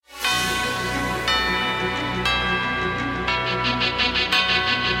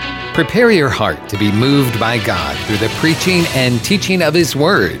Prepare your heart to be moved by God through the preaching and teaching of His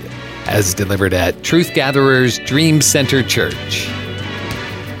Word, as delivered at Truth Gatherers Dream Center Church.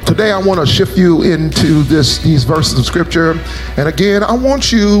 Today I want to shift you into these verses of scripture. And again, I want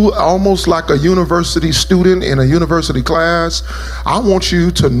you, almost like a university student in a university class, I want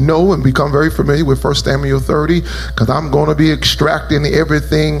you to know and become very familiar with 1 Samuel 30, because I'm going to be extracting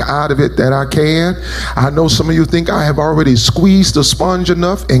everything out of it that I can. I know some of you think I have already squeezed the sponge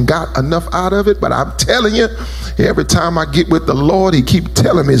enough and got enough out of it, but I'm telling you, every time I get with the Lord, He keeps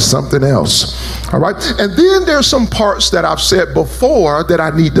telling me something else. All right? And then there's some parts that I've said before that I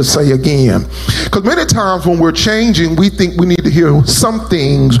need to say again. Because many times when we're changing, we think we need to hear some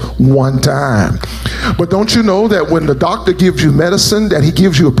things one time. But don't you know that when the doctor gives you medicine, that he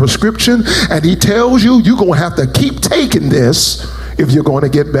gives you a prescription and he tells you you're going to have to keep taking this if you're going to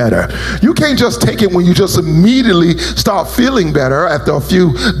get better. You can't just take it when you just immediately start feeling better after a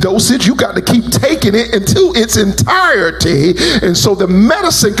few dosage. You got to keep taking it until its entirety, and so the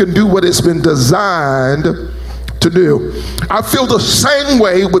medicine can do what it's been designed to do. I feel the same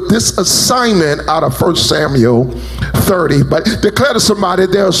way with this assignment out of 1 Samuel 30, but declare to somebody,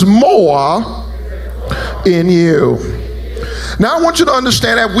 there's more in you. Now I want you to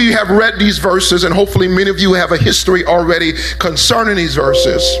understand that we have read these verses, and hopefully many of you have a history already concerning these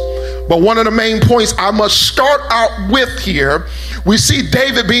verses. But one of the main points I must start out with here, we see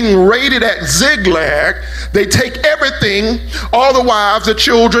David being raided at Ziklag. They take everything, all the wives, the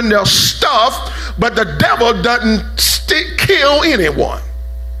children, their stuff, but the devil doesn't kill anyone.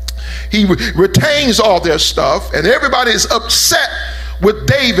 He retains all their stuff, and everybody is upset with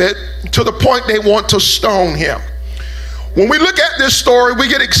David to the point they want to stone him. When we look at this story, we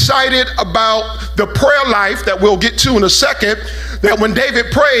get excited about the prayer life that we'll get to in a second, that when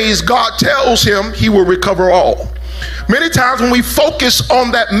David prays, God tells him he will recover all. Many times when we focus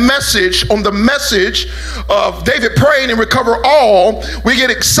on that message, on the message of David praying and recover all, we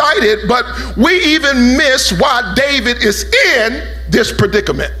get excited, but we even miss why David is in this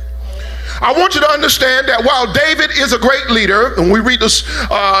predicament. I want you to understand that while David is a great leader, and we read this,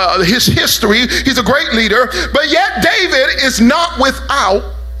 his history, he's a great leader, but yet David is not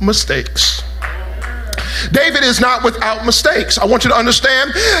without mistakes. David is not without mistakes. I want you to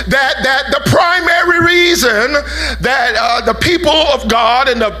understand that the primary reason that the people of God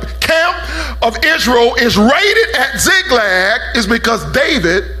and the camp of Israel is raided at Ziklag is because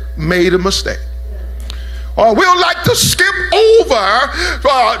David made a mistake. We'll like to skip over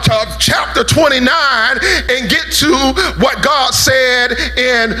to chapter 29 and get to what God said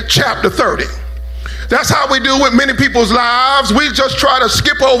in chapter 30. That's how we do with many people's lives. We just try to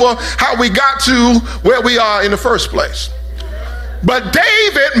skip over how we got to where we are in the first place. But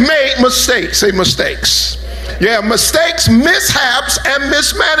David made mistakes. Say mistakes. Yeah, mistakes, mishaps, and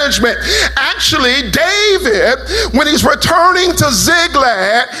mismanagement. Actually, David, when he's returning to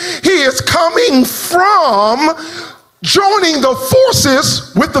Ziklag, he is coming from joining the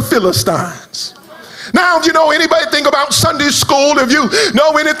forces with the Philistines. Now, if you know anybody think about Sunday school, if you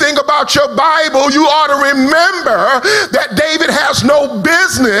know anything about your Bible, you ought to remember that David has no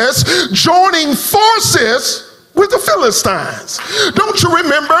business joining forces with the Philistines. Don't you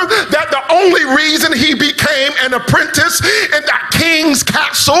remember that the only reason he became an apprentice in that king's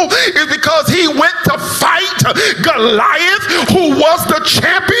castle is because he went to fight Goliath, who was the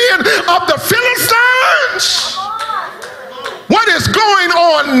champion of the Philistines? What is going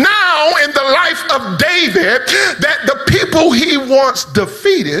on now in the life of David, that the people he once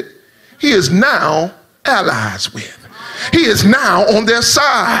defeated, he is now allies with? He is now on their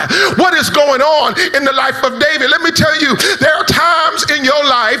side. What is going on in the life of David? Let me tell you, there are times in your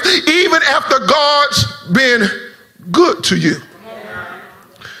life, even after God's been good to you.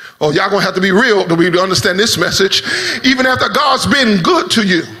 Oh, y'all gonna have to be real to understand this message. Even after God's been good to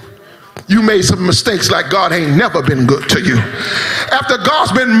you, you made some mistakes like God ain't never been good to you. After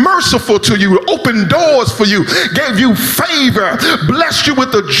God's been merciful to you, opened doors for you, gave you favor, blessed you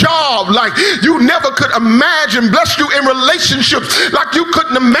with a job like you never could imagine, blessed you in relationships like you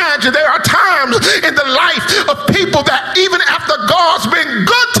couldn't imagine. There are times in the life of people that even after God's been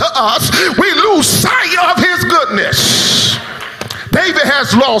good to us, we lose sight of his goodness. David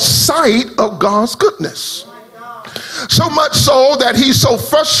has lost sight of God's goodness. So much so that he's so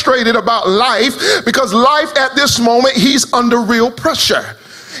frustrated about life, because life at this moment, he's under real pressure.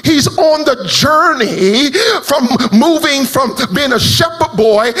 He's on the journey from moving from being a shepherd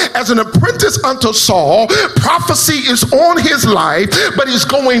boy as an apprentice unto Saul. Prophecy is on his life, but he's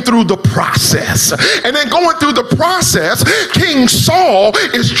going through the process. And then going through the process, King Saul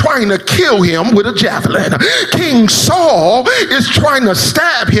is trying to kill him with a javelin. King Saul is trying to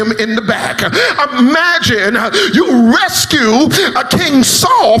stab him in the back. Imagine you rescue King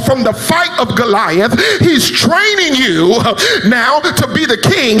Saul from the fight of Goliath. He's training you now to be the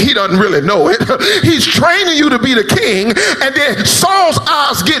king. He doesn't really know it. He's training you to be the king, and then Saul's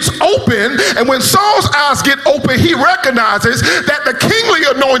eyes gets open, and when Saul's eyes get open, he recognizes that the kingly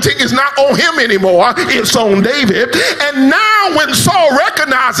anointing is not on him anymore. It's on David. And now when Saul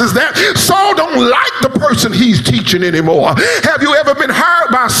recognizes that, Saul don't like the person he's teaching anymore. Have you ever been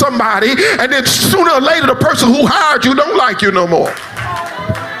hired by somebody, and then sooner or later the person who hired you don't like you no more?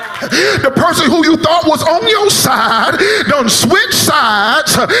 The person who you thought was on your side done switch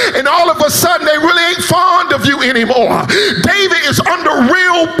sides, and all of a sudden they really ain't fond of you anymore. David is under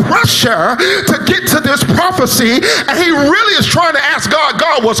real pressure to get to this prophecy, and he really is trying to ask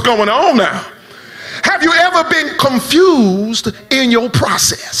God, what's going on now? Have you ever been confused in your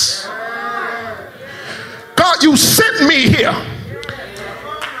process? God, you sent me here.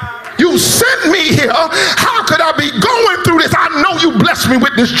 You sent me here. How could I be going through this? I know you blessed me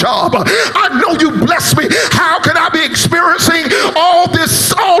with this job. I know you blessed me. How could I be experiencing all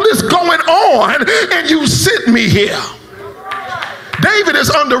this going on, and you sent me here? David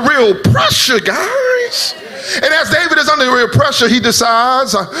is under real pressure, guys. And as David is under real pressure, he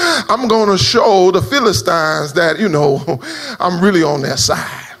decides, I'm going to show the Philistines that, I'm really on their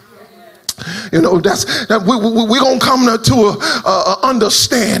side. We're going to come to a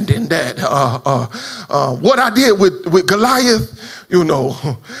understanding that what I did with Goliath,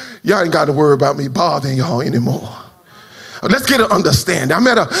 y'all ain't got to worry about me bothering y'all anymore. Let's get an understanding. I'm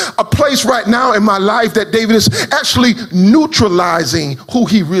at a place right now in my life that David is actually neutralizing who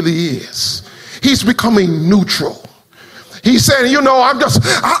he really is. He's becoming neutral. He's saying,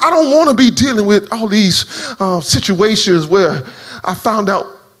 I don't want to be dealing with all these situations where I found out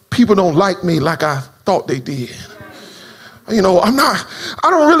people don't like me like I thought they did. I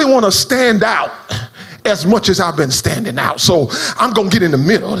don't really want to stand out as much as I've been standing out. So I'm going to get in the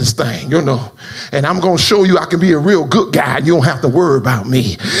middle of this thing, and I'm going to show you I can be a real good guy. You don't have to worry about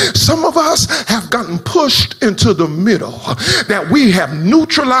me. Some of us have gotten pushed into the middle, that we have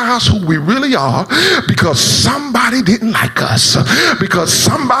neutralized who we really are because somebody didn't like us, because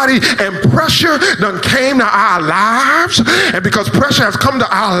somebody and pressure done came to our lives, and because pressure has come to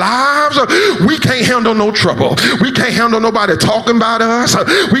our lives, we can't handle no trouble. We can't handle nobody talking about us.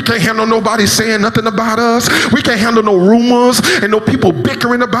 We can't handle nobody saying nothing about us. We can't handle no rumors and no people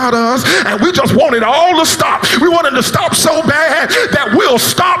bickering about us, and we just want it all to stop. We want it to stop so bad that we'll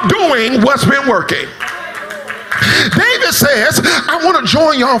stop doing what's been working. David says, I want to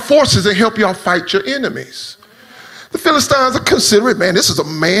join y'all forces and help y'all fight your enemies. The Philistines are considering,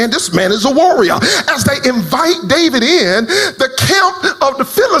 this man is a warrior. As they invite David in, the camp of the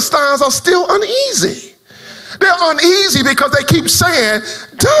Philistines are still uneasy. They're uneasy because they keep saying,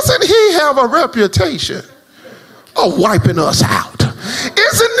 doesn't he have a reputation of wiping us out?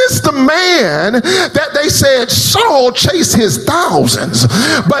 Isn't this the man that they said Saul chased his thousands,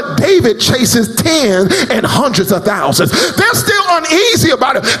 but David chases tens and hundreds of thousands? They're still uneasy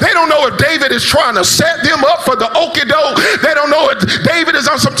about it. They don't know if David is trying to set them up for the okie doke. They don't know if David is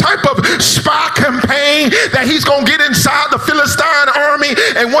on some type of spy campaign that he's going to get inside the Philistine army,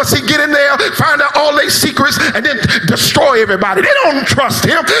 and once he get in there, find out all their secrets and then destroy everybody. They don't trust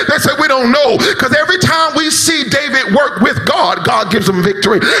him. They say, we don't know, because every time we see David work with God, God gives him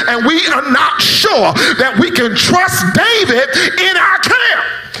victory, and we are not sure that we can trust David in our camp.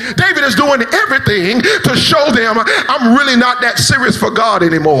 David is doing everything to show them, I'm really not that serious for God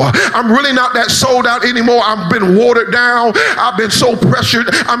anymore. I'm really not that sold out anymore. I've been watered down. I've been so pressured.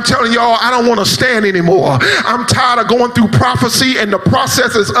 I'm telling y'all, I don't want to stand anymore. I'm tired of going through prophecy and the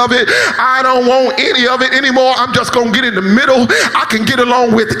processes of it. I don't want any of it anymore. I'm just going to get in the middle. I can get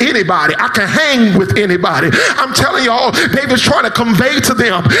along with anybody. I can hang with anybody. I'm telling y'all, David's trying to convey to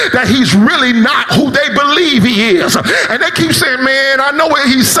them that he's really not who they believe he is. And they keep saying, man, I know what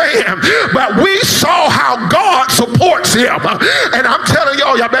he's saying, but we saw how God supports him. And I'm telling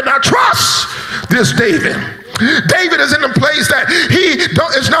y'all better not trust this David. David is in a place that he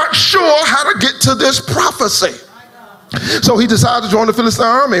is not sure how to get to this prophecy. So he decides to join the Philistine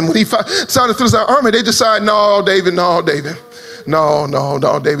army. And when he decided the Philistine army, they decide, no, David,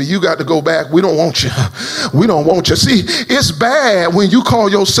 No, David, you got to go back. We don't want you. We don't want you. See, it's bad when you call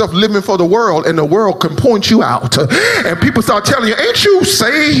yourself living for the world and the world can point you out. And people start telling you, ain't you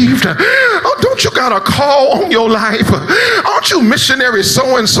saved? Oh, don't you got a call on your life? Aren't you missionary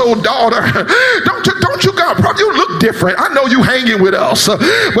so-and-so daughter? Don't you got, brother, you look different. I know you hanging with us,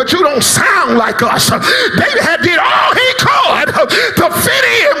 but you don't sound like us. David had did all he could to fit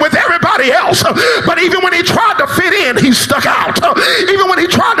in with everybody else. But even when he tried to fit in, he stuck out. Even when he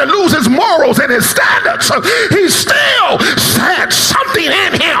tried to lose his morals and his standards, he still had something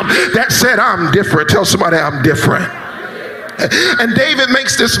in him that said, I'm different. Tell somebody I'm different. And David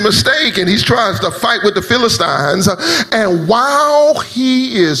makes this mistake and he tries to fight with the Philistines. And while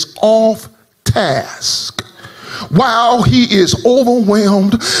he is off task, while he is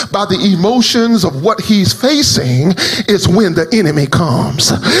overwhelmed by the emotions of what he's facing, is when the enemy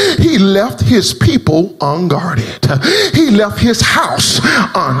comes. He left his people unguarded. He left his house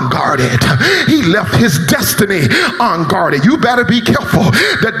unguarded. He left his destiny unguarded. You better be careful.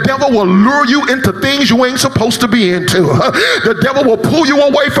 The devil will lure you into things you ain't supposed to be into. The devil will pull you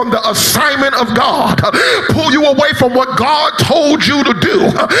away from the assignment of God, pull you away from what God told you to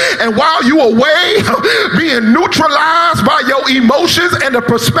do. And while you away being neutralized by your emotions and the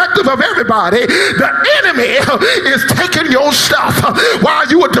perspective of everybody, the enemy is taking your stuff. While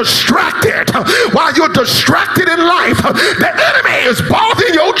you are distracted, while you're distracted in life, the enemy is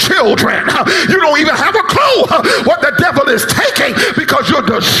bothering your children. You don't even have a clue what the devil is taking because you're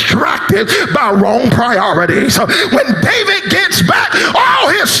distracted by wrong priorities. When David gets back, all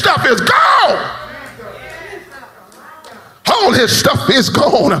his stuff is gone. All his stuff is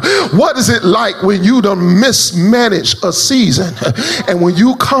gone. What is it like when you done mismanage a season and when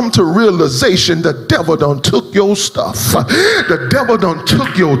you come to realization the devil done took your stuff, the devil done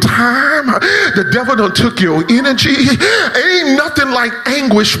took your time, the devil done took your energy? Ain't nothing like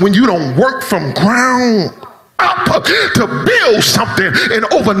anguish when you don't work from ground up to build something and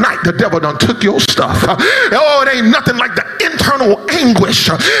overnight the devil done took your stuff. Oh, it ain't nothing like the internal anguish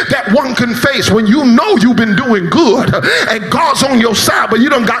that one can face when you know you've been doing good and God's on your side, but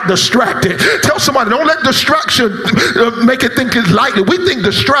you done got distracted. Tell somebody, don't let distraction make it think it's lightly. We think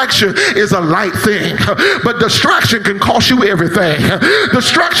distraction is a light thing, but distraction can cost you everything.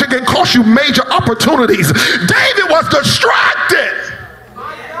 Distraction can cost you major opportunities. David was distracted.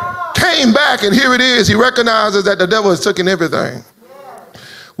 Came back, and here it is. He recognizes that the devil has taken everything.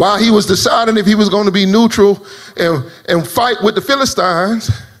 While he was deciding if he was going to be neutral and fight with the Philistines,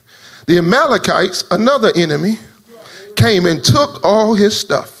 the Amalekites, another enemy, came and took all his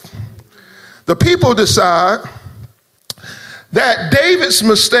stuff. The people decide that David's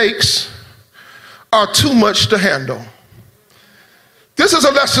mistakes are too much to handle. This is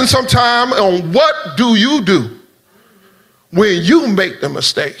a lesson sometime on what do you do when you make the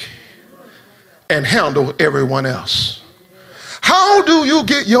mistake and handle everyone else. How do you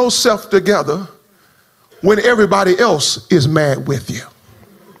get yourself together when everybody else is mad with you?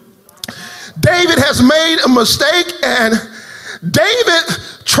 David has made a mistake, and David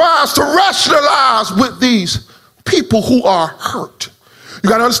tries to rationalize with these people who are hurt. You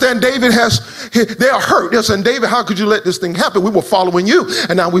got to understand, they're hurt. They're saying, David, how could you let this thing happen? We were following you,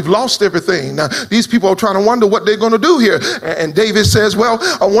 and now we've lost everything. Now, these people are trying to wonder what they're going to do here. And David says, well,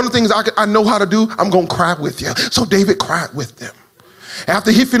 one of the things I know how to do, I'm going to cry with you. So David cried with them.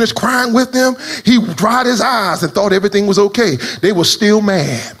 After he finished crying with them, he dried his eyes and thought everything was okay. They were still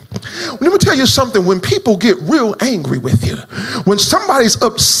mad. Let me tell you something. When people get real angry with you, when somebody's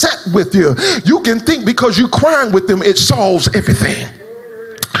upset with you, you can think because you're crying with them, it solves everything.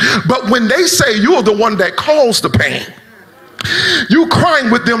 But when they say you're the one that caused the pain, you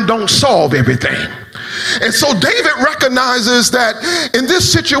crying with them don't solve everything. And so David recognizes that in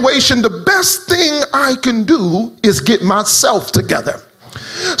this situation, the best thing I can do is get myself together.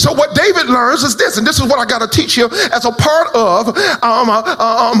 So what David learns is this, and this is what I got to teach you as a part of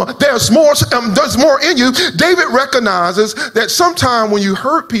there's more in you. David recognizes that sometimes when you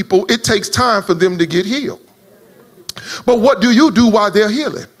hurt people, it takes time for them to get healed. But what do you do while they're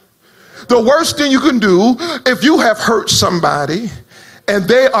healing? The worst thing you can do if you have hurt somebody and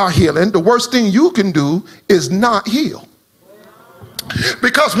they are healing, the worst thing you can do is not heal.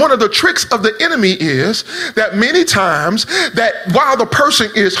 Because one of the tricks of the enemy is that many times that while the person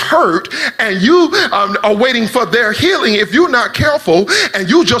is hurt and you are waiting for their healing, if you're not careful and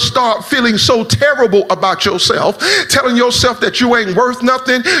you just start feeling so terrible about yourself, telling yourself that you ain't worth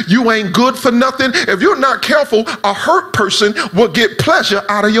nothing, you ain't good for nothing, if you're not careful, a hurt person will get pleasure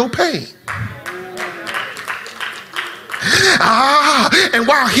out of your pain. And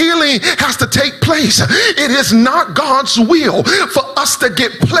while healing something has to take place. It is not God's will for us to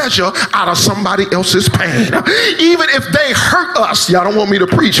get pleasure out of somebody else's pain. Even if they hurt us, y'all don't want me to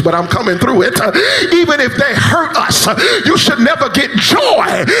preach, but I'm coming through it. Even if they hurt us, you should never get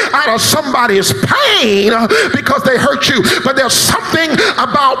joy out of somebody's pain because they hurt you. But there's something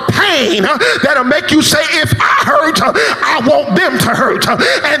about pain that'll make you say, if I hurt, I want them to hurt.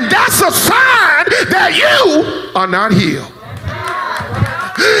 And that's a sign that you are not healed.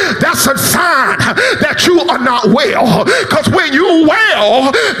 That's a sign that you are not well. Because when you well,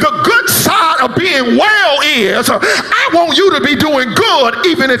 the good side of being well is I want you to be doing good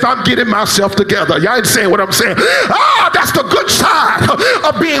even if I'm getting myself together. Y'all ain't saying what I'm saying. That's the good side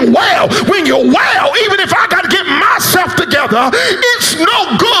of being well. When you're well, even if I got to get myself together, it's no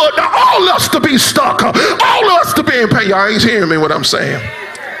good to all us to be stuck, all us to be in pain. Y'all ain't hearing me what I'm saying.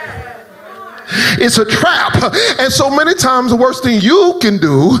 It's a trap. And so many times the worst thing you can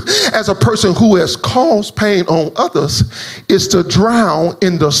do as a person who has caused pain on others is to drown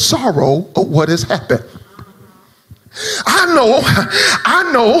in the sorrow of what has happened.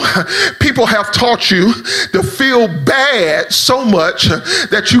 I know people have taught you to feel bad so much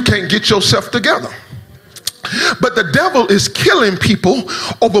that you can't get yourself together. But the devil is killing people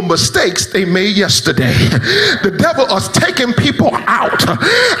over mistakes they made yesterday. The devil is taking people out.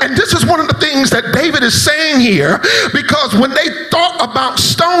 And this is one of the things that David is saying here, because when they thought about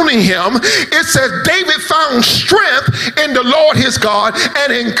stoning him, it says David found strength in the Lord his God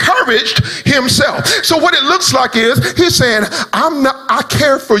and encouraged himself. So what it looks like is he's saying, I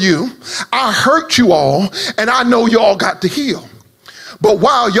care for you. I hurt you all, and I know y'all got to heal. But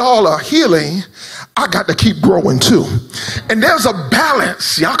while y'all are healing, I got to keep growing too. And there's a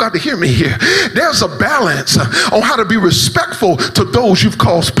balance. Y'all got to hear me here. There's a balance on how to be respectful to those you've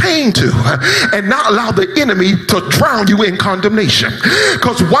caused pain to and not allow the enemy to drown you in condemnation.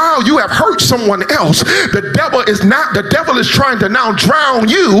 Because while you have hurt someone else, the devil is trying to now drown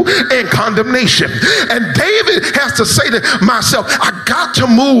you in condemnation. And David has to say to myself, I got to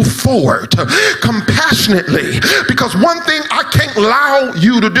move forward compassionately, because one thing I can't allow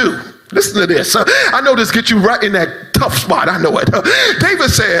you to do. Listen to this. I know this gets you right in that tough spot. I know it. David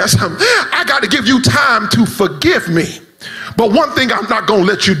says, I got to give you time to forgive me. But one thing I'm not going to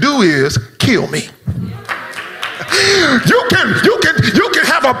let you do is kill me. You can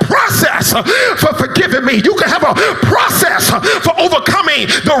have a process for forgiving me. You can have a process for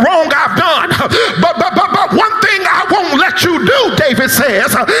overcoming the wrong I've done. But one thing I won't let you do, David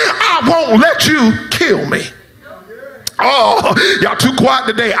says, I won't let you kill me. Oh, y'all too quiet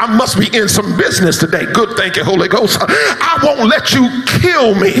today. I must be in some business today. Good, thank you, Holy Ghost. I won't let you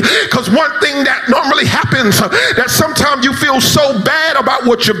kill me. Because one thing that normally happens, that sometimes you feel so bad about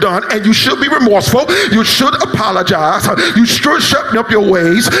what you've done, and you should be remorseful. You should apologize. You should shut up your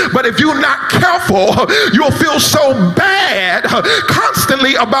ways. But if you're not careful, you'll feel so bad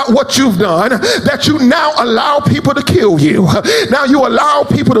constantly about what you've done that you now allow people to kill you. Now you allow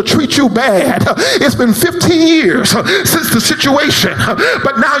people to treat you bad. It's been 15 years since the situation,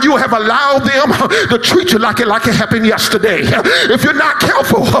 but now you have allowed them to treat you like it happened yesterday. If you're not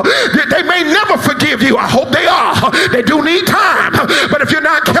careful, they may never forgive you. I hope they are. They do need time, but if you're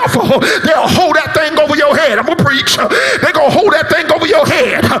not careful, they'll hold that thing over your head. I'm gonna preach. They're gonna hold that thing over your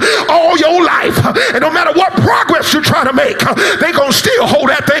head all your life, and no matter what progress you try to make, they're gonna still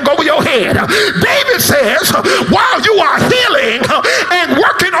hold that thing over your head. David says, while you are healing and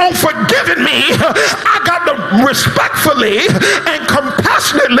working on forgiving me, I got to respectfully and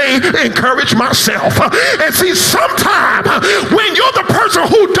compassionately encourage myself. And see, sometimes when you're the person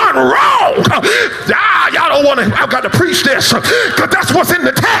who done wrong, y'all don't want to, I've got to preach this because that's what's in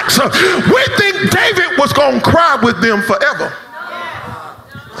the text. We think David was going to cry with them forever.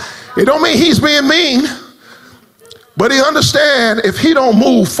 It don't mean he's being mean, but he understands if he don't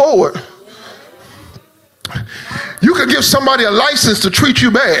move forward, you can give somebody a license to treat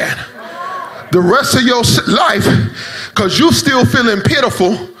you bad the rest of your life because you're still feeling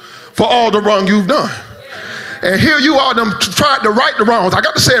pitiful for all the wrong you've done. And here you are, them tried to right the wrongs. I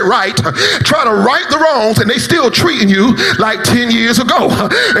got to say it right. Try to right the wrongs, and they still treating you like 10 years ago.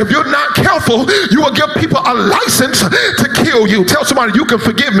 If you're not careful, you will give people a license to kill you. Tell somebody, you can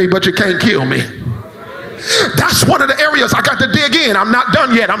forgive me, but you can't kill me. That's one of the areas I got to dig in. I'm not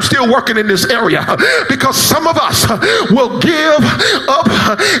done yet. I'm still working in this area because some of us will give up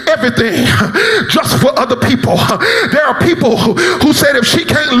everything just for other people. There are people who said, if she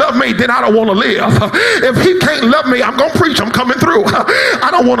can't love me, then I don't want to live. If he can't love me, I'm going to preach. I'm coming through. I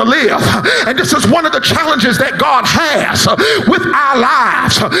don't want to live. And this is one of the challenges that God has with our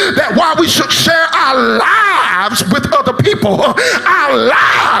lives, that while we should share our lives with other people, our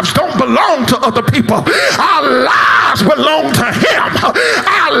lives don't to other people. Our lives belong to him.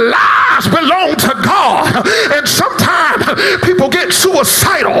 Our lives belong to God. And sometimes people get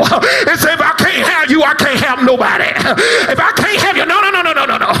suicidal and say, if I can't have you, I can't have nobody. If I can't have you, no.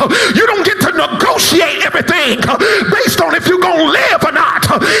 You don't get to negotiate everything based on if you're going to live or not.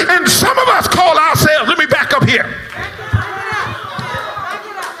 And some of us call ourselves, let me back up here.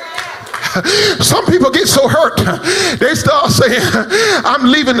 Some people get so hurt, they start saying, I'm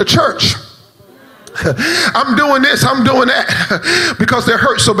leaving the church. I'm doing this, I'm doing that, because they're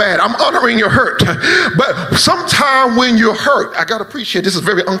hurt so bad. I'm honoring your hurt. But sometime when you're hurt, I gotta appreciate this is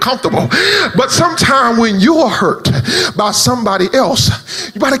very uncomfortable, but sometime when you're hurt by somebody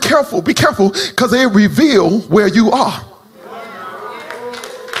else, you gotta be careful, because they reveal where you are.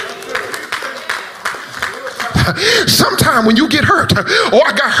 Sometime when you get hurt, or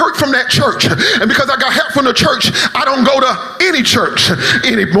I got hurt from that church, and because I got help from the church, I don't go to any church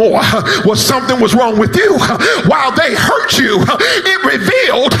anymore. Well, something was wrong with you. While they hurt you, it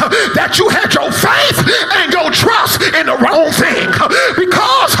revealed that you had your faith and your trust in the wrong thing.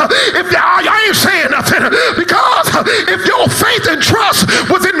 Because if I ain't saying nothing, because if your faith and trust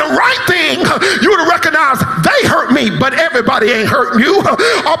was in the right thing, you would have recognized they hurt me, but everybody ain't hurting you.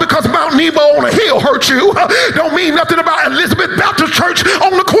 Or because Mount Nebo on a hill hurt you, don't mean nothing about Elizabeth Baptist Church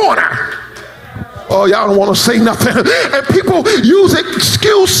on the corner. Oh, y'all don't want to say nothing. And people use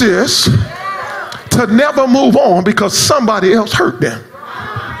excuses to never move on because somebody else hurt them.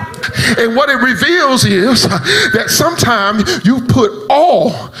 And what it reveals is that sometimes you put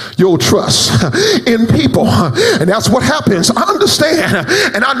all your trust in people, and that's what happens. I understand,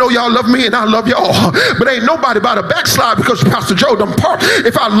 and I know y'all love me and I love y'all, but ain't nobody about to backslide because Pastor Joe done part.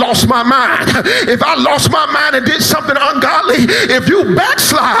 If I lost my mind and did something ungodly, if you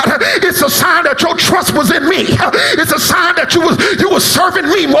backslide, it's a sign that your trust was in me. It's a sign that you was serving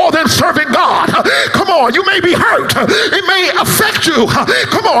me more than serving God. Come on, you may be hurt, it may affect you.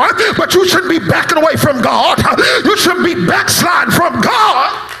 Come on. But you shouldn't be backing away from God. You shouldn't be backsliding from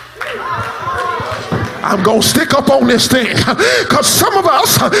God. I'm going to stick up on this thing because some of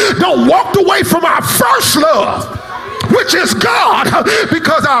us don't walk away from our first love, which is God,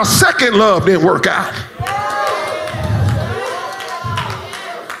 because our second love didn't work out.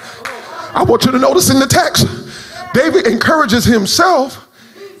 I want you to notice in the text, David encourages himself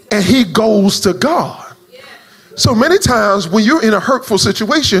and he goes to God. So many times when you're in a hurtful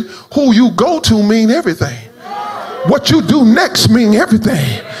situation, who you go to mean everything. What you do next mean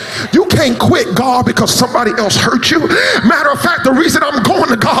everything. You can't quit God because somebody else hurt you. Matter of fact, the reason I'm going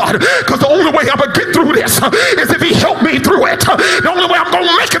to God, because the only way I'm going to get through this is if he helped me through it. The only way I'm going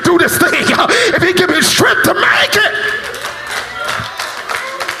to make it through this thing, if he give me strength to make it.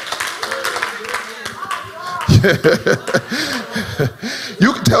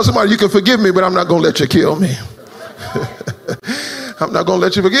 You can tell somebody you can forgive me, but I'm not going to let you kill me. I'm not going to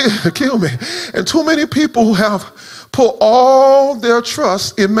let you kill me. And too many people have put all their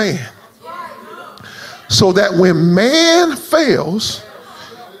trust in man. So that when man fails,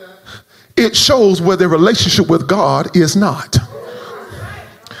 it shows where their relationship with God is not.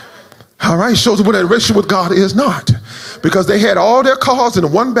 All right, shows where their relationship with God is not. Because they had all their cards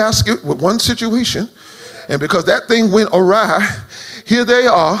in one basket with one situation. And because that thing went awry, here they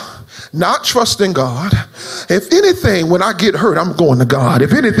are, not trusting God. If anything, when I get hurt, I'm going to God.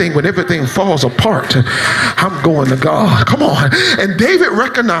 If anything, when everything falls apart, I'm going to God. Come on. And David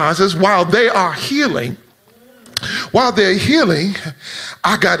recognizes while they're healing,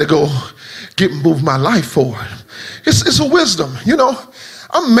 I got to go move my life forward. It's a wisdom. You know,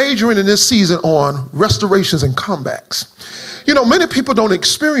 I'm majoring in this season on restorations and comebacks. You know, many people don't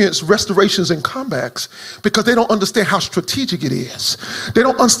experience restorations and comebacks because they don't understand how strategic it is. They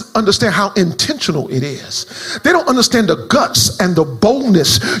don't understand how intentional it is. They don't understand the guts and the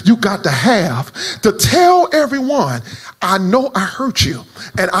boldness you got to have to tell everyone, I know I hurt you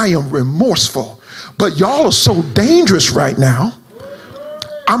and I am remorseful, but y'all are so dangerous right now,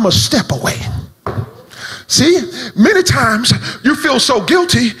 I'm a step away. See, many times you feel so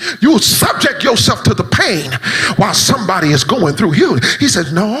guilty, you subject yourself to the pain while somebody is going through healing. He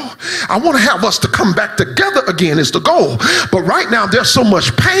said, no, I want to have us to come back together again is the goal. But right now there's so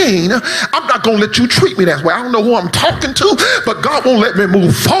much pain, I'm not going to let you treat me that way. I don't know who I'm talking to, but God won't let me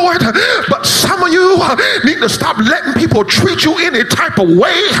move forward. But some of you need to stop letting people treat you any type of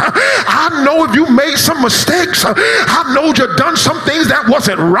way. I know if you made some mistakes, I know you've done some things that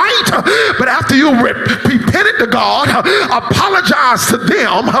wasn't right, but after you repented to God, apologize to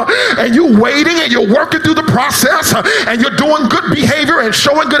them, and you waiting and you're working through the process, and you're doing good behavior and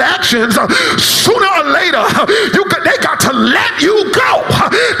showing good actions, sooner or later they got to let you go.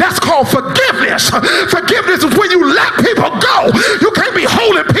 That's called forgiveness. forgiveness. Forgiveness is when you let people go. You can't be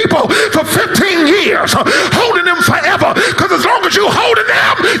holding people for 15 years, holding them forever, because as long as you're holding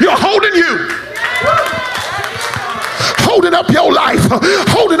them, you're holding you. Holding up your life,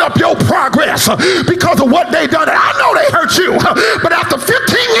 holding up your progress because of what they done. And I know they hurt you, but after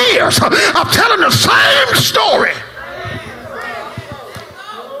 15 years of telling the same story,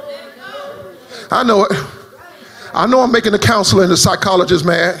 I know it. I know I'm making the counselor and the psychologist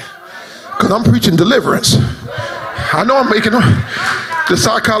mad because I'm preaching deliverance. I know I'm making the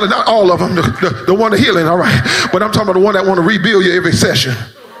psychologist, not all of them, the one of healing, all right, but I'm talking about the one that want to rebuild you every session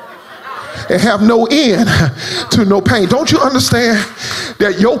and have no end to no pain. Don't you understand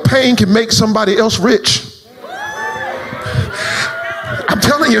that your pain can make somebody else rich? I'm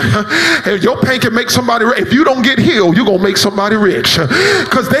telling you, your pain can make somebody rich. If you don't get healed, you're going to make somebody rich,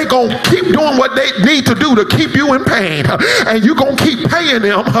 because they're going to keep doing what they need to do to keep you in pain, and you're going to keep paying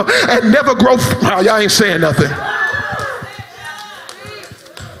them and never grow. Oh, y'all ain't saying nothing.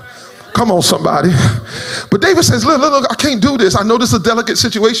 Come on, somebody. But David says, look, I can't do this. I know this is a delicate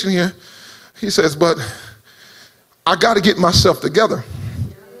situation here. He says, but I got to get myself together.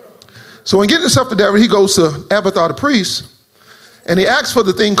 So in getting himself together, he goes to Abiathar the priest, and he asks for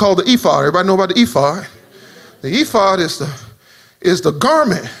the thing called the ephod. Everybody know about the ephod? The ephod is the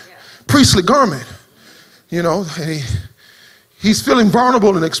garment, priestly garment. You know, and he's feeling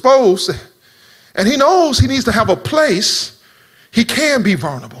vulnerable and exposed, and he knows he needs to have a place he can be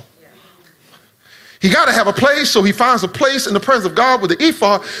vulnerable. He got to have a place, so he finds a place in the presence of God with the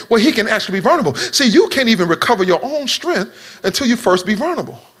ephod where he can actually be vulnerable. See, you can't even recover your own strength until you first be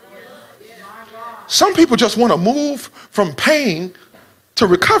vulnerable. Some people just want to move from pain to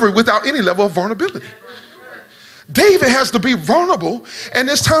recovery without any level of vulnerability. David has to be vulnerable, and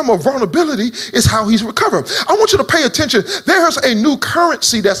this time of vulnerability is how he's recovering. I want you to pay attention. There's a new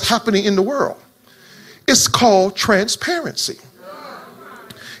currency that's happening in the world. It's called transparency.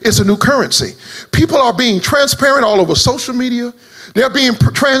 It's a new currency. People are being transparent all over social media. They're being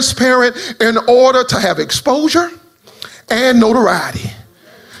transparent in order to have exposure and notoriety.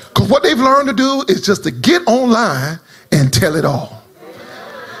 Because what they've learned to do is just to get online and tell it all.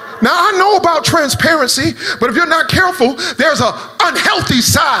 Now, I know about transparency, but if you're not careful, there's an unhealthy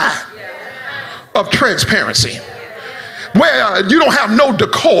side of transparency where you don't have no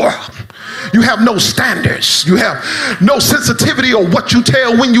decor. You have no standards. You have no sensitivity of what you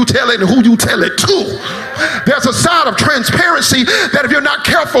tell, when you tell it, and who you tell it to. There's a side of transparency that if you're not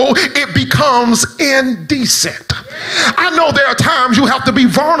careful, it becomes indecent. I know there are times you have to be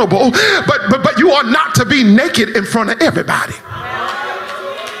vulnerable, but you are not to be naked in front of everybody.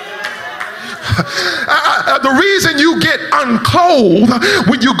 The reason you get unclothed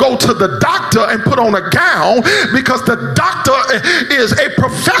when you go to the doctor and put on a gown, because the doctor is a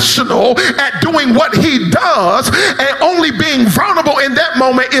professional at doing what he does, and only being vulnerable in that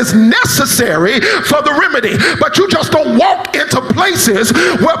moment is necessary for the remedy. But you just don't walk into places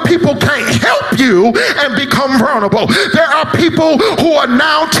where people can't help you and become vulnerable. There are people who are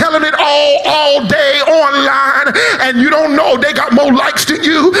now telling it all day online, and you don't know they got more likes than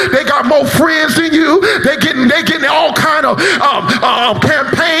you, they got more friends than you. They're getting all kind of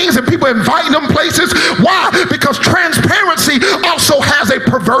campaigns and people inviting them places. Why? Because transparency also has a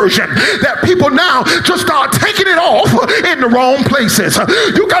perversion that people now just start taking it off in the wrong places.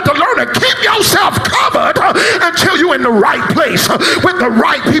 You got to learn to keep yourself covered until you're in the right place with the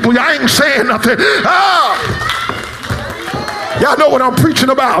right people. Y'all ain't saying nothing. Y'all know what I'm preaching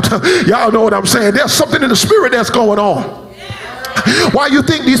about. Y'all know what I'm saying. There's something in the spirit that's going on. Why you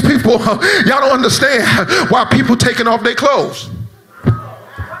think these people, y'all don't understand why people taking off their clothes?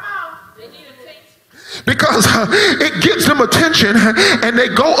 Because it gets them attention, and they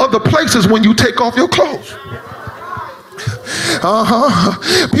go other places when you take off your clothes.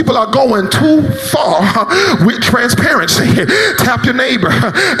 People are going too far with transparency. Tap your neighbor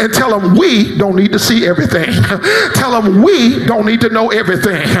and tell them we don't need to see everything. Tell them we don't need to know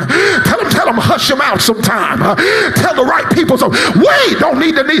everything. Tell them hush them out sometime. Tell the right people so we don't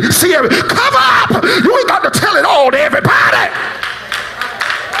need to see everything. Cover up. You ain't got to tell it all to everybody.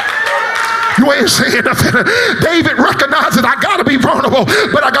 You ain't saying nothing. David recognizes I got to be vulnerable,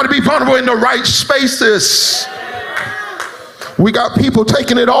 but I got to be vulnerable in the right spaces. We got people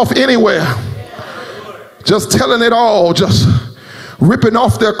taking it off anywhere, just telling it all, just ripping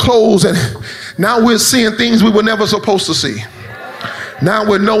off their clothes, and now we're seeing things we were never supposed to see. Now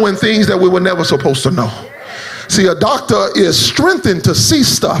we're knowing things that we were never supposed to know. See, a doctor is strengthened to see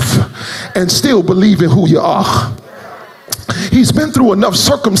stuff and still believe in who you are. He's been through enough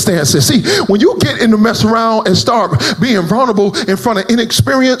circumstances. See, when you get in the mess around and start being vulnerable in front of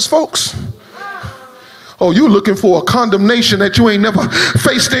inexperienced folks, Oh, you looking for a condemnation that you ain't never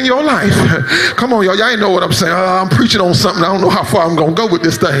faced in your life. Come on, y'all. Y'all ain't know what I'm saying. I'm preaching on something. I don't know how far I'm going to go with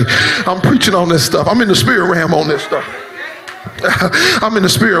this thing. I'm preaching on this stuff. I'm in the spirit realm on this stuff. I'm in the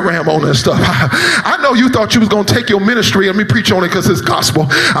spirit realm on this stuff. I know you thought you was going to take your ministry and me preach on it because it's gospel.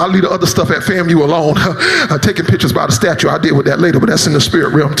 I'll leave the other stuff at FAMU alone. Taking pictures by the statue, I deal with that later, but that's in the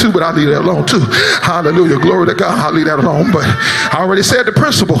spirit realm too, but I'll leave that alone too. Hallelujah. Glory to God. I'll leave that alone. But I already said the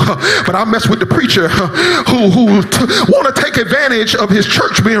principle, but I mess with the preacher who want to take advantage of his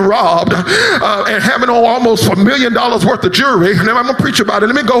church being robbed and having on almost $1 million worth of jewelry. And I'm going to preach about it.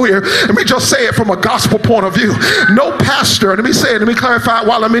 Let me go here. Let me just say it from a gospel point of view. No pastor, let me clarify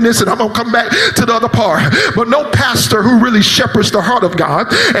while I'm in this, and I'm going to come back to the other part. But no pastor who really shepherds the heart of God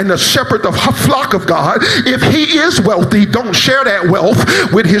and the shepherd the flock of God, if he is wealthy, don't share that wealth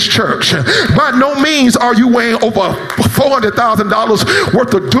with his church. By no means are you weighing over $400,000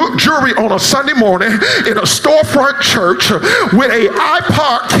 worth of jewelry on a Sunday morning in a storefront church with a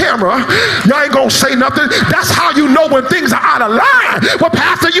iPod camera. Y'all ain't going to say nothing. That's how you know when things are out of line. Well,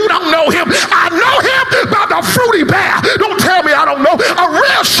 pastor, you don't know him. I know him by the fruity bear. Don't tell me I don't know. A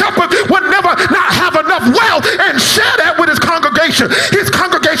real shepherd would never not have enough wealth and share that with his congregation. His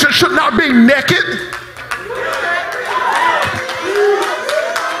congregation should not be naked.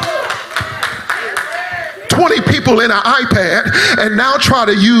 People in an iPad and now try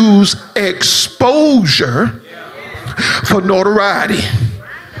to use exposure for notoriety.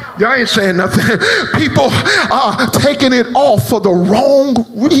 Y'all ain't saying nothing. People are taking it off for the wrong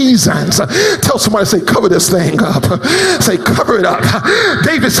reasons. Tell somebody, say, cover this thing up. Say, cover it up.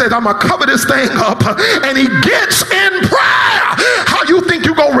 David said, I'm going to cover this thing up. And he gets in prayer. How you think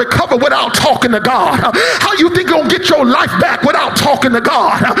you're going to recover without talking to God? How you think you're going to get your life back without talking to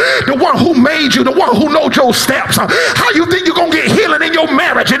God? The one who made you, the one who knows your steps. How you think you're going to get healing in your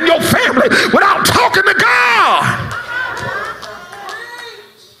marriage, in your family without talking to God?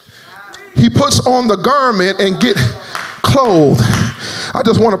 He puts on the garment and get clothed. I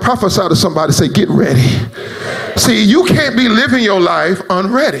just want to prophesy to somebody, say, get ready. See, you can't be living your life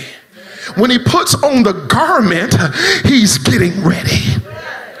unready. When he puts on the garment, he's getting ready.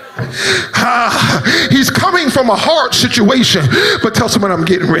 He's coming from a hard situation, but tell someone, I'm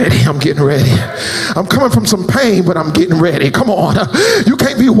getting ready. I'm getting ready. I'm coming from some pain, but I'm getting ready. Come on. You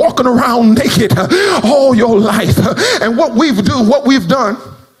can't be walking around naked all your life. And what we've done,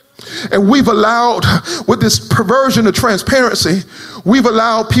 and we've allowed, with this perversion of transparency, we've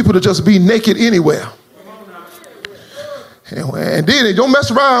allowed people to just be naked anywhere. And then they don't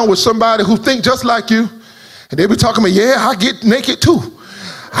mess around with somebody who think just like you. And they be talking about, yeah, I get naked too.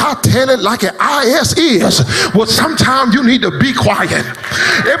 I tell it like an IS is. Well, sometimes you need to be quiet.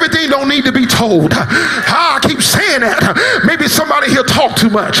 Everything don't need to be told. I keep saying that. Maybe somebody here talk too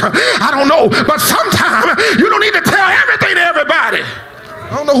much. I don't know. But sometimes you don't need to tell everything to everybody.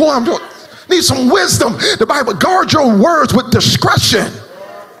 I don't know who I'm doing. Need some wisdom. The Bible, guard your words with discretion.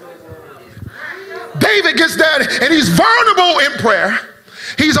 David gets that, and he's vulnerable in prayer.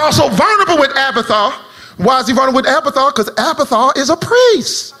 He's also vulnerable with Abiathar. Why is he vulnerable with Abiathar? Because Abiathar is a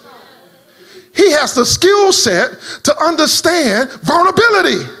priest. He has the skill set to understand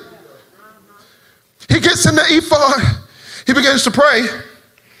vulnerability. He gets in the ephod. He begins to pray.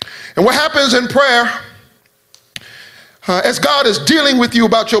 And what happens in prayer, as God is dealing with you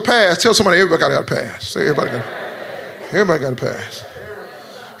about your past, tell somebody, everybody got a past. Say, everybody got a past.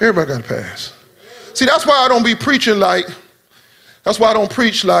 Everybody got a past. See, that's why I don't be preaching like, that's why I don't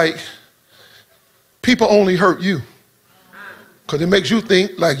preach like people only hurt you. Because it makes you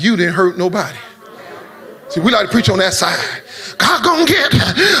think like you didn't hurt nobody. See, we like to preach on that side. God gonna get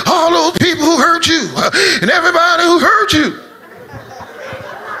all those people who hurt you and everybody who hurt you.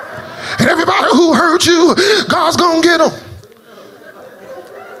 And everybody who hurt you, God's gonna get them.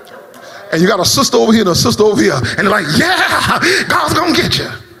 And you got a sister over here and a sister over here. And they're like, yeah, God's gonna get you.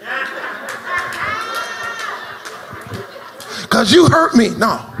 Because you hurt me.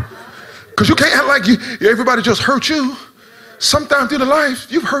 No. Because you can't act like everybody just hurt you. Sometime through the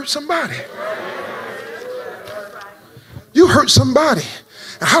life, you've hurt somebody. You hurt somebody.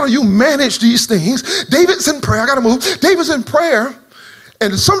 And how do you manage these things? David's in prayer. I got to move. David's in prayer.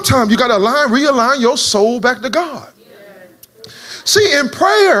 And sometimes you got to realign your soul back to God. See, in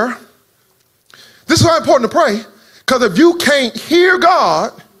prayer, this is why it's important to pray. Because if you can't hear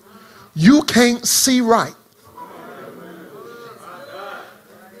God, you can't see right.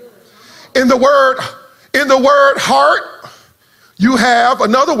 In the word heart, you have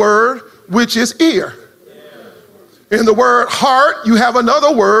another word, which is ear. In the word heart, you have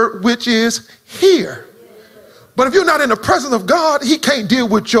another word, which is hear. But if you're not in the presence of God, he can't deal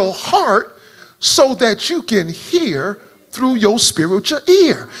with your heart so that you can hear through your spiritual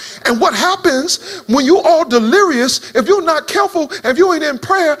ear. And what happens when you all delirious, if you're not careful, if you ain't in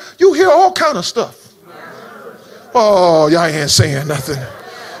prayer, you hear all kind of stuff. Oh, y'all ain't saying nothing.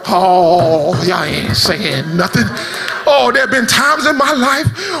 Oh, y'all ain't saying nothing. Oh, there have been times in my life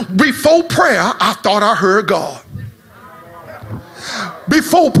before prayer, I thought I heard God.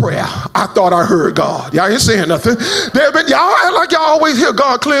 Before prayer, I thought I heard God. Y'all ain't saying nothing. Y'all act like y'all always hear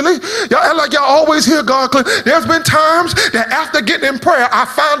God clearly. Y'all act like y'all always hear God clearly. There's been times that after getting in prayer, I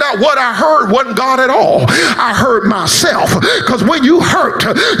found out what I heard wasn't God at all. I heard myself. Because when you hurt,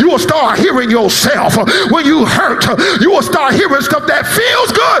 you will start hearing yourself. When you hurt, you will start hearing stuff that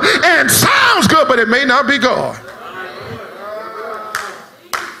feels good and sounds good, but it may not be God.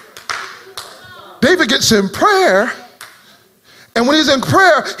 David gets in prayer. And when he's in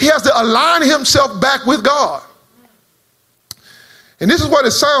prayer, he has to align himself back with God. And this is what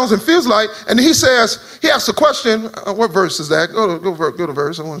it sounds and feels like. And he says, he asks a question. What verse is that? Go to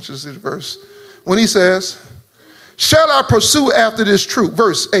verse. I want you to see the verse. When he says, shall I pursue after this truth?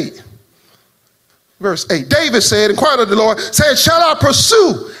 Verse 8. Verse 8. David said, inquired of the Lord, said, shall I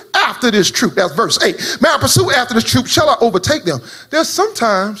pursue after this troop? That's verse 8. May I pursue after this troop? Shall I overtake them? There's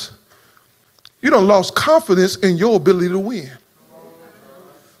sometimes you done lost confidence in your ability to win.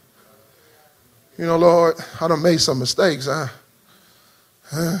 You know, Lord, I done made some mistakes. I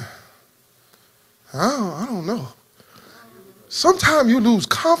don't know. Sometimes you lose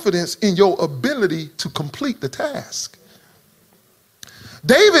confidence in your ability to complete the task.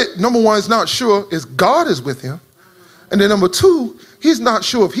 David, number one, is not sure if God is with him. And then number two, he's not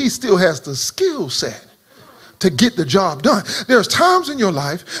sure if he still has the skill set to get the job done. There's times in your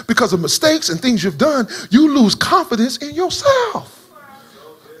life, because of mistakes and things you've done, you lose confidence in yourself.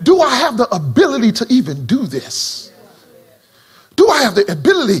 Do I have the ability to even do this? Do I have the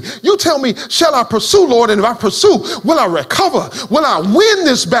ability? You tell me, shall I pursue, Lord? And if I pursue, will I recover? Will I win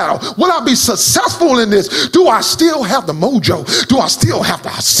this battle? Will I be successful in this? Do I still have the mojo? Do I still have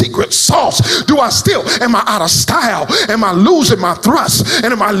the secret sauce? Am I out of style? Am I losing my thrust?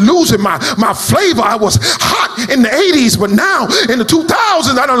 And am I losing my flavor? I was hot in the 80s, but now in the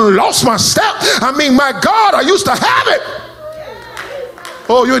 2000s, I done lost my step. I mean, my God, I used to have it.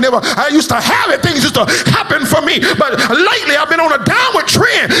 Oh, I used to have it. Things used to happen for me. But lately, I've been on a downward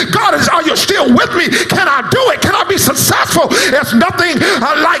trend. God, are you still with me? Can I do it? Can I be successful? There's nothing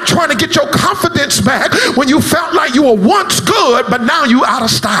like trying to get your confidence back when you felt like you were once good, but now you out of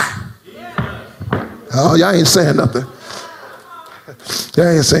style. Oh, y'all ain't saying nothing.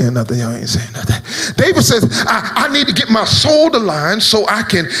 Y'all ain't saying nothing. David says, I need to get my soul aligned so I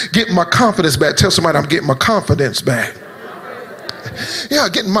can get my confidence back. Tell somebody I'm getting my confidence back. Yeah,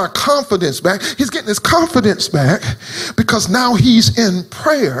 getting my confidence back. He's getting his confidence back because now he's in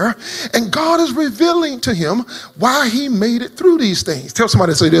prayer and God is revealing to him why he made it through these things. Tell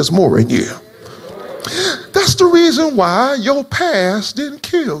somebody, say there's more in you. That's the reason why your past didn't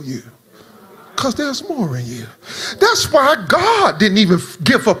kill you, because there's more in you. That's why God didn't even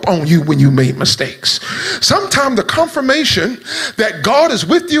give up on you when you made mistakes. Sometimes the confirmation that God is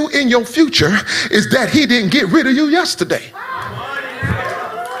with you in your future is that he didn't get rid of you yesterday.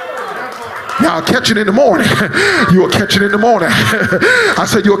 Y'all catch it in the morning. You'll catch it in the morning. I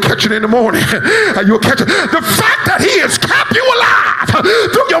said you'll catch it in the morning. You'll catch it. The fact that he has kept you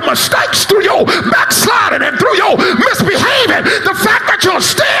alive through your mistakes, through your backsliding, and through your misbehaving, the fact that you're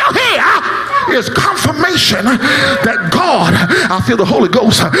still here is confirmation that God, I feel the Holy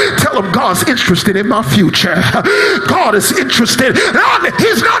Ghost, tell him God's interested in my future. God is interested.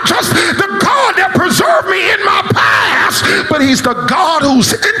 He's not just the God that preserved me in my past, but he's the God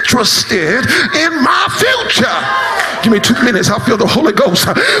who's interested in my future. Give me 2 minutes. I feel the Holy Ghost.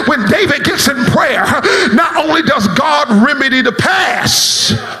 When David gets in prayer, not only does God remedy the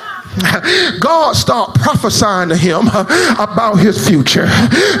past, God started prophesying to him about his future.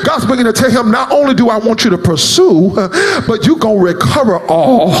 God's beginning to tell him, not only do I want you to pursue, but you're going to recover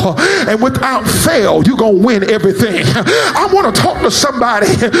all. And without fail, you're going to win everything. I want to talk to somebody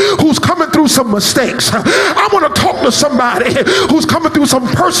who's coming through some mistakes. I want to talk to somebody who's coming through some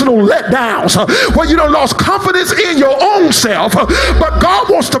personal letdowns where you done lost confidence in your own self. But God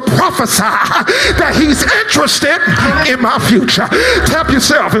wants to prophesy that he's interested in my future. Tap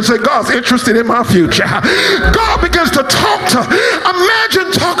yourself and say, God's interested in my future. God begins to talk to,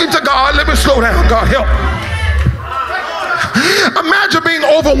 imagine talking to God. Let me slow down. God help. Imagine being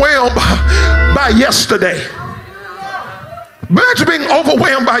overwhelmed by yesterday. Imagine being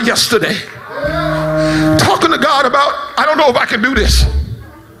overwhelmed by yesterday. Talking to God about, I don't know if I can do this.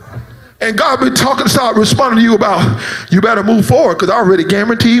 And God be talking, start responding to you about, you better move forward because I already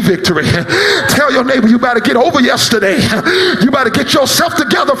guaranteed victory. Tell your neighbor, you better get over yesterday. You better get yourself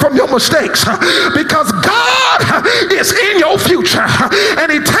together from your mistakes because God is in your future.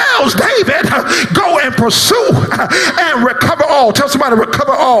 And he tells David, go and pursue and recover all. Tell somebody,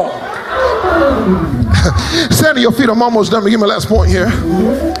 recover all. Stand to your feet. I'm almost done. Give me my last point here.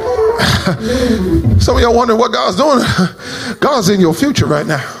 Some of y'all wondering what God's doing. God's in your future right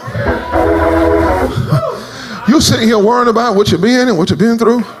now. You're sitting here worrying about what you've been and what you've been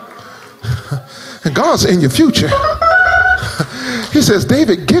through. And God's in your future. He says,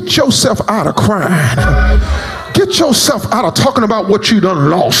 David, get yourself out of crying. Get yourself out of talking about what you done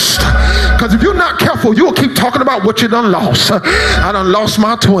lost. Because if you're not careful, you'll keep talking about what you done lost. I done lost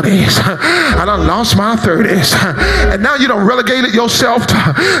my 20s. I done lost my 30s. And now you done relegated yourself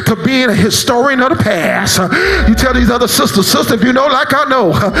to being a historian of the past. You tell these other sisters, sister, if you know like I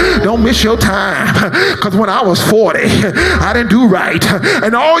know, don't miss your time. Because when I was 40, I didn't do right.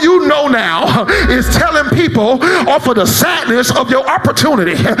 And all you know now is telling people off of the sadness of your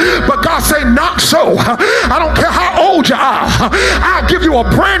opportunity. But God say, not so. I don't care how old you are. I'll give you a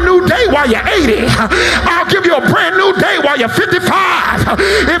brand new day while you're 80. I'll give you a brand new day while you're 55.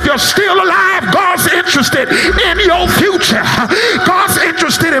 If you're still alive, God's interested in your future. God's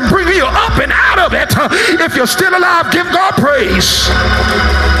interested in bringing you up and out of it. If you're still alive, give God praise.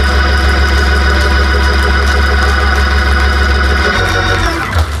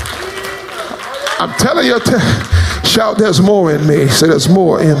 I'm telling you, shout, there's more in me. Say, there's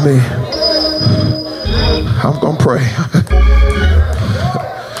more in me. I'm going to pray.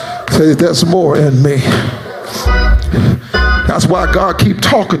 Say, there's more in me. That's why God keep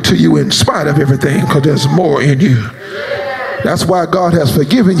talking to you in spite of everything, because there's more in you. That's why God has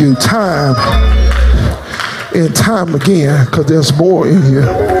forgiven you time and time again, because there's more in you.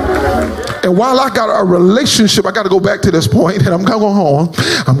 And while I got a relationship, I got to go back to this point, and I'm going home.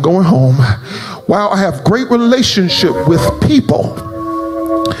 I'm going home. While I have great relationship with people,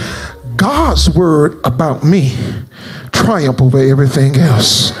 God's word about me triumph over everything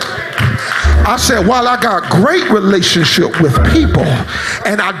else. I said, while I got great relationship with people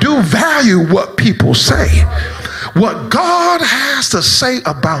and I do value what people say, what God has to say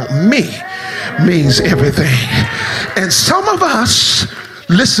about me means everything. And some of us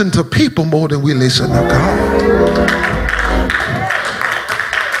listen to people more than we listen to God.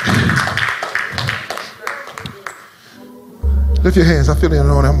 Lift your hands. I feel it. I'm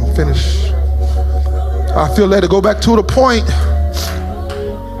going to finish. I feel led to go back to the point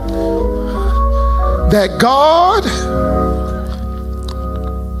that God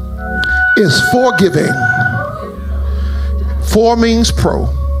is forgiving. For means pro.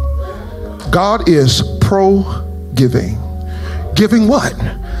 God is pro-giving. Giving what?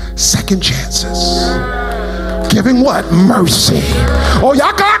 Second chances. Giving what? Mercy. Oh,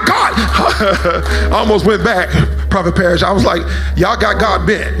 y'all got God. I almost went back, Prophet Parrish. I was like, y'all got God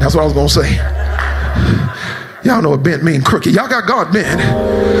bent. That's what I was going to say. Y'all know what bent mean, crooked. Y'all got God bent.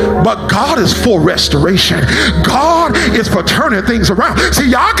 But God is for restoration. God is for turning things around. See,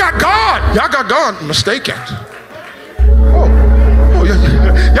 y'all got God. Y'all got God mistaken. Oh,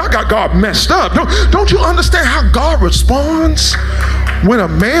 y'all got God messed up. Don't you understand how God responds when a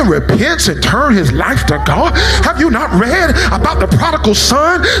man repents and turns his life to God? Have you not read about the prodigal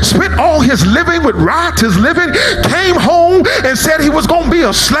son? Spent all his living with riotous living, came home and said he was going to be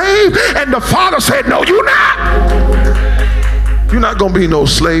a slave, and the father said, no, you're not. You're not going to be no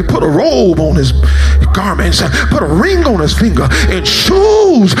slave. Put a robe on his garments, put a ring on his finger, and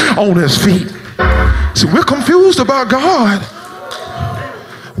shoes on his feet. See, we're confused about God.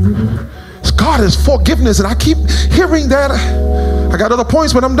 God is forgiveness, and I keep hearing that. I got other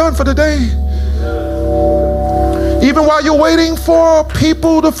points, but I'm done for today. Even while you're waiting for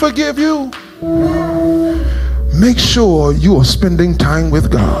people to forgive you, make sure you are spending time with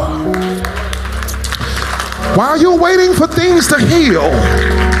God. While you're waiting for things to heal,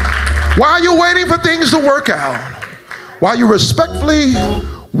 while you're waiting for things to work out, while you respectfully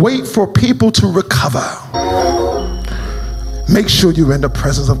wait for people to recover, make sure you're in the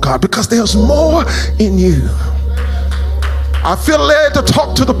presence of God, because there's more in you. I feel led to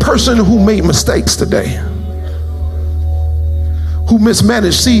talk to the person who made mistakes today, who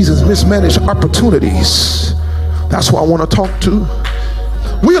mismanaged seasons, mismanaged opportunities. That's who I want to talk to.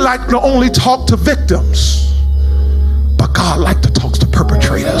 We like to only talk to victims, but God likes to talk to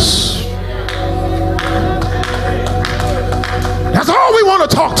perpetrators. That's all we want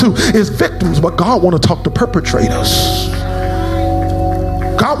to talk to is victims, but God wants to talk to perpetrators.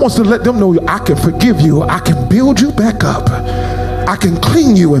 God wants to let them know, I can forgive you. I can build you back up. I can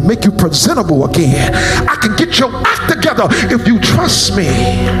clean you and make you presentable again. I can get your act together if you trust me.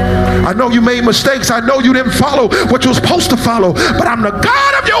 I know you made mistakes. I know you didn't follow what you were supposed to follow, but I'm the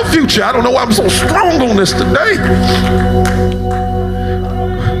God of your future. I don't know why I'm so strong on this today.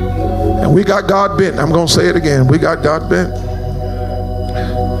 And we got God bent. I'm going to say it again. We got God bent.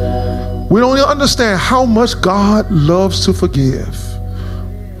 We don't even understand how much God loves to forgive.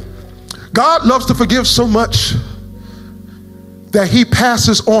 God loves to forgive so much that he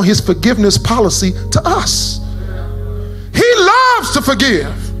passes on his forgiveness policy to us. He loves to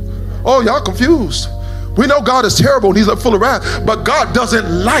forgive. Oh, y'all confused. We know God is terrible and he's full of wrath, but God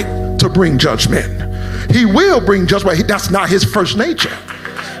doesn't like to bring judgment. He will bring judgment. That's not his first nature.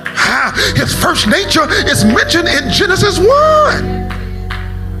 His first nature is mentioned in Genesis 1.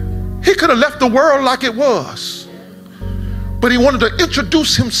 He could have left the world like it was, but he wanted to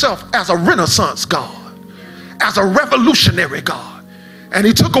introduce himself as a Renaissance God, as a revolutionary God. And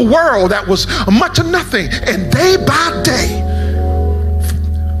he took a world that was much of nothing, and day by day,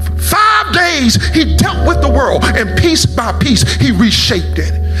 5 days, he dealt with the world, and piece by piece, he reshaped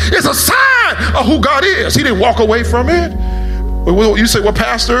it. It's a sign of who God is. He didn't walk away from it. You say, well,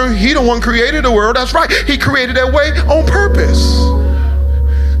 Pastor, he the one created the world. That's right. He created that way on purpose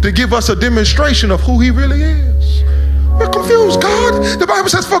to give us a demonstration of who he really is. We're confused. God, the Bible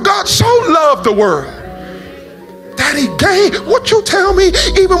says, for God so loved the world that he gave. What you tell me,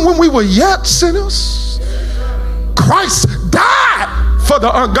 even when we were yet sinners, Christ died for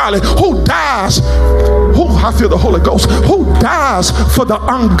the ungodly. Who dies? I feel the Holy Ghost. Who dies for the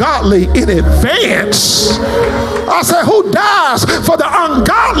ungodly in advance? I said, who dies for the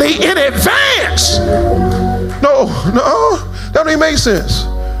ungodly in advance? No, that don't even make sense.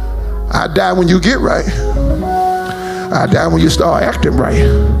 I die when you get right. I die when you start acting right.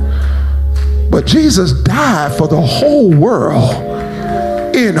 But Jesus died for the whole world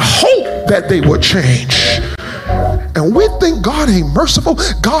in hope that they would change. And we think God ain't merciful.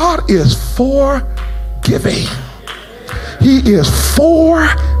 God is forgiving. He is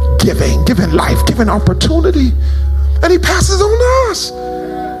forgiving, giving life, giving opportunity. And he passes on us.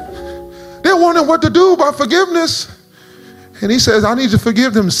 They're wondering what to do about forgiveness. And he says, I need to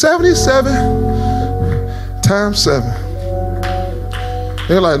forgive them 77 times 7.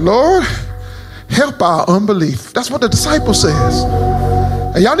 They're like, Lord, help our unbelief. That's what the disciple says.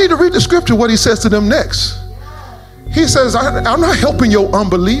 And y'all need to read the scripture, what he says to them next. He says, I'm not helping your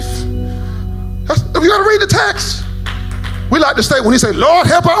unbelief. You got to read the text. We like to say, when he says, Lord,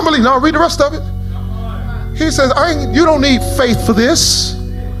 help our unbelief. Now read the rest of it. He says, you don't need faith for this.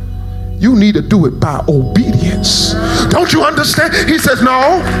 You need to do it by obedience. Don't you understand? He says,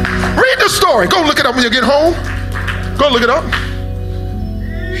 no. Read the story. Go look it up when you get home. Go look it up.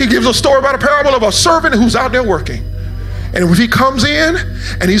 He gives a story about a parable of a servant who's out there working. And if he comes in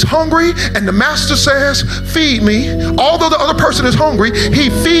and he's hungry and the master says, feed me, although the other person is hungry,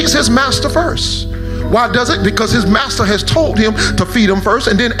 he feeds his master first. Why does it? Because his master has told him to feed him first,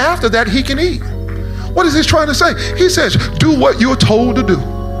 and then after that he can eat. What is he trying to say? He says, do what you're told to do.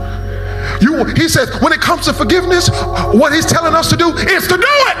 He says, when it comes to forgiveness, what he's telling us to do is to do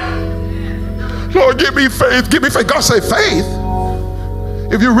it. Lord, give me faith, give me faith. God say faith.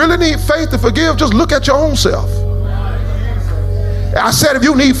 If you really need faith to forgive, just look at your own self. I said, if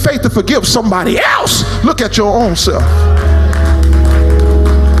you need faith to forgive somebody else, look at your own self.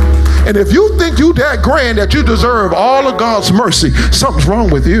 And if you think you that grand that you deserve all of God's mercy, something's wrong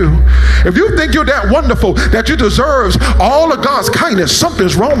with you. If you think you're that wonderful that you deserve all of God's kindness,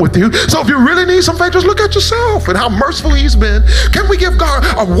 something's wrong with you. So if you really need some faith, just look at yourself and how merciful he's been. Can we give God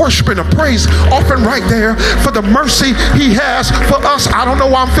a worship and a praise offering right there for the mercy he has for us? I don't know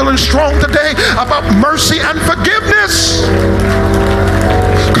why I'm feeling strong today about mercy and forgiveness.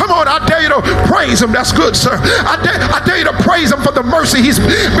 Come on, I dare you to praise him. That's good, sir. I dare you to praise him for the mercy he's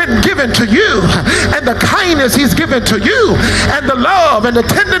been given to you, and the kindness he's given to you, and the love and the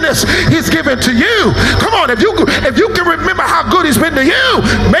tenderness he's given to you. Come on, if you can remember how good he's been to you,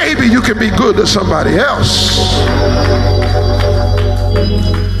 maybe you can be good to somebody else.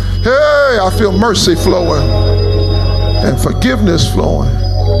 Hey, I feel mercy flowing and forgiveness flowing.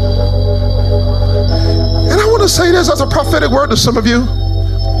 And I want to say this as a prophetic word to some of you.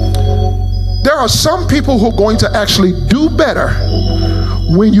 There are some people who are going to actually do better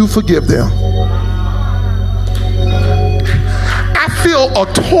when you forgive them. I feel a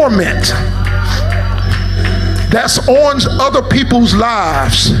torment that's on other people's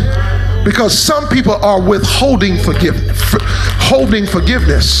lives because some people are withholding forgiveness.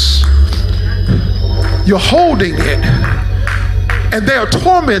 You're holding it, and they are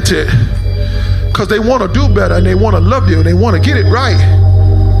tormented because they want to do better and they want to love you and they want to get it right.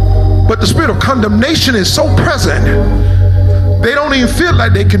 But the spirit of condemnation is so present, they don't even feel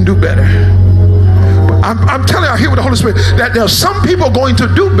like they can do better. But I'm telling you, I hear with the Holy Spirit that there are some people going to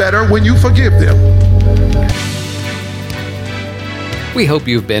do better when you forgive them. We hope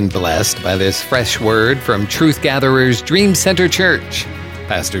you've been blessed by this fresh word from Truth Gatherers Dream Center Church.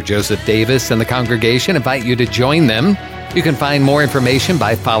 Pastor Joseph Davis and the congregation invite you to join them. You can find more information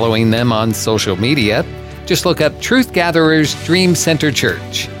by following them on social media. Just look up Truth Gatherers Dream Center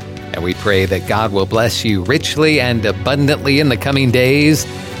Church. And we pray that God will bless you richly and abundantly in the coming days,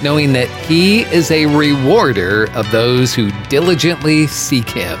 knowing that He is a rewarder of those who diligently seek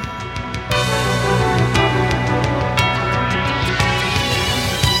Him.